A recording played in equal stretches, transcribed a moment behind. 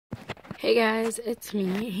Hey guys, it's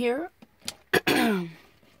me here. And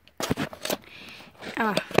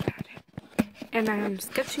I'm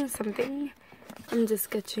sketching something. I'm just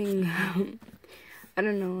sketching, I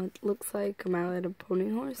don't know, it looks like a My Little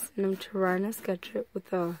Pony horse, and I'm trying to sketch it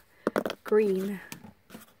with a green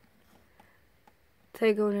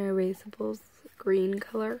Tego Erasables green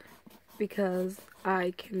color because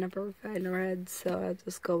I can never find red, so I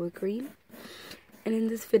just go with green. And in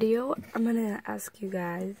this video, I'm gonna ask you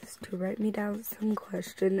guys to write me down some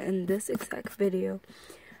question in this exact video,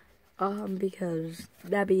 because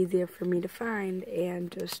that'd be easier for me to find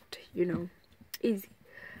and just, you know, easy.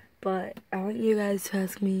 But I want you guys to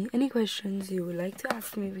ask me any questions you would like to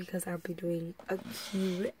ask me, because I'll be doing a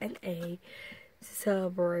Q&A to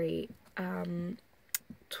celebrate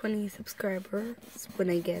 20 subscribers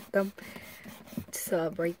when I get them, to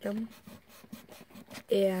celebrate them.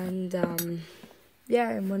 And yeah,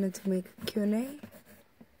 I wanted to make a Q&A.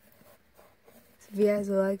 So if you guys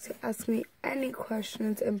would like to ask me any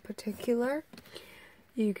questions in particular,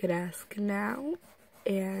 you could ask now,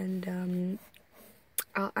 and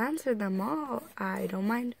I'll answer them all. I don't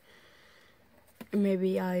mind.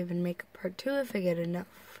 Maybe I'll even make a part 2 if I get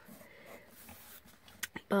enough.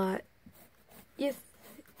 But yes,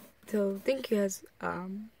 so thank you guys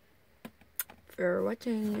for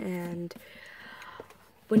watching, and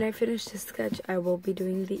when I finish this sketch, I will be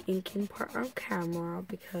doing the inking part on camera,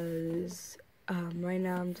 because right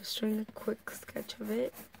now I'm just doing a quick sketch of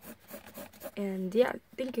it. And yeah,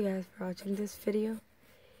 thank you guys for watching this video.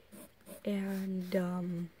 And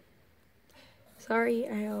sorry,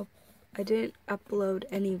 I hope I didn't upload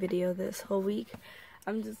any video this whole week.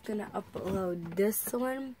 I'm just gonna upload this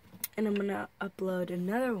one, and I'm gonna upload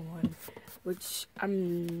another one, which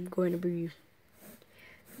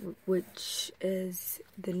is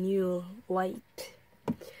the new light.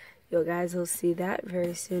 You guys will see that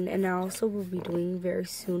very soon. And I also will be doing very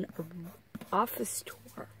soon an office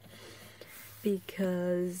tour,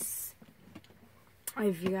 because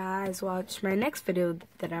if you guys watch my next video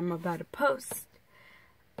that I'm about to post,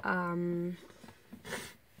 there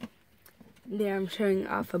I'm showing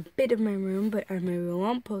off a bit of my room, but I maybe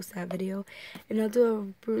won't post that video, and I'll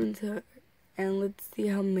do a room tour, and let's see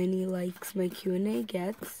how many likes my Q&A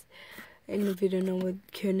gets. And if you don't know what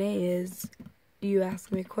Q&A is, you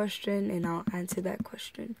ask me a question and I'll answer that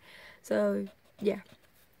question. So yeah,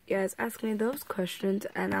 you guys ask me those questions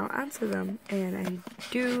and I'll answer them. And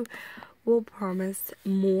I will promise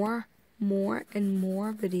more and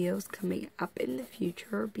more videos coming up in the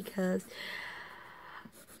future, because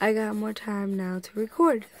I got more time now to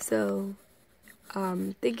record. So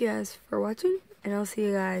thank you guys for watching, and I'll see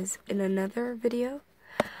you guys in another video.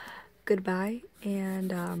 Goodbye,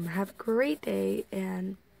 and have a great day,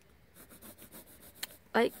 and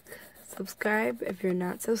like, subscribe if you're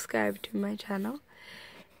not subscribed to my channel,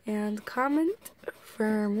 and comment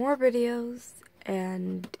for more videos,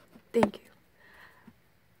 and thank you.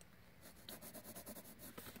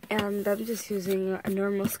 And I'm just using a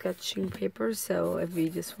normal sketching paper, so if you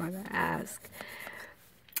just want to ask,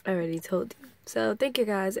 I already told you. So thank you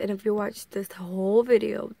guys, and if you watched this whole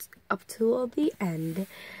video up to the end,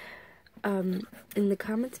 in the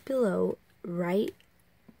comments below, write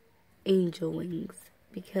angel wings,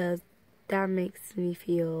 because that makes me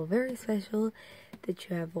feel very special that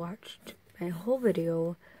you have watched my whole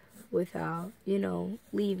video without, you know,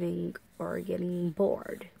 leaving or getting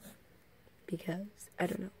bored, because I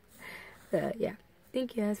don't know. But yeah,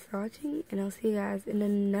 thank you guys for watching, and I'll see you guys in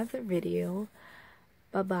another video.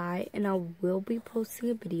 Bye bye. And I will be posting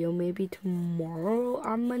a video maybe tomorrow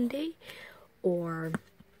on Monday, or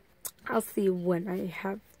I'll see when I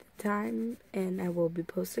have the time, and I will be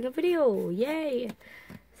posting a video. Yay!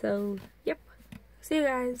 So, yep. See you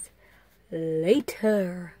guys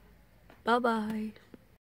later. Bye-bye.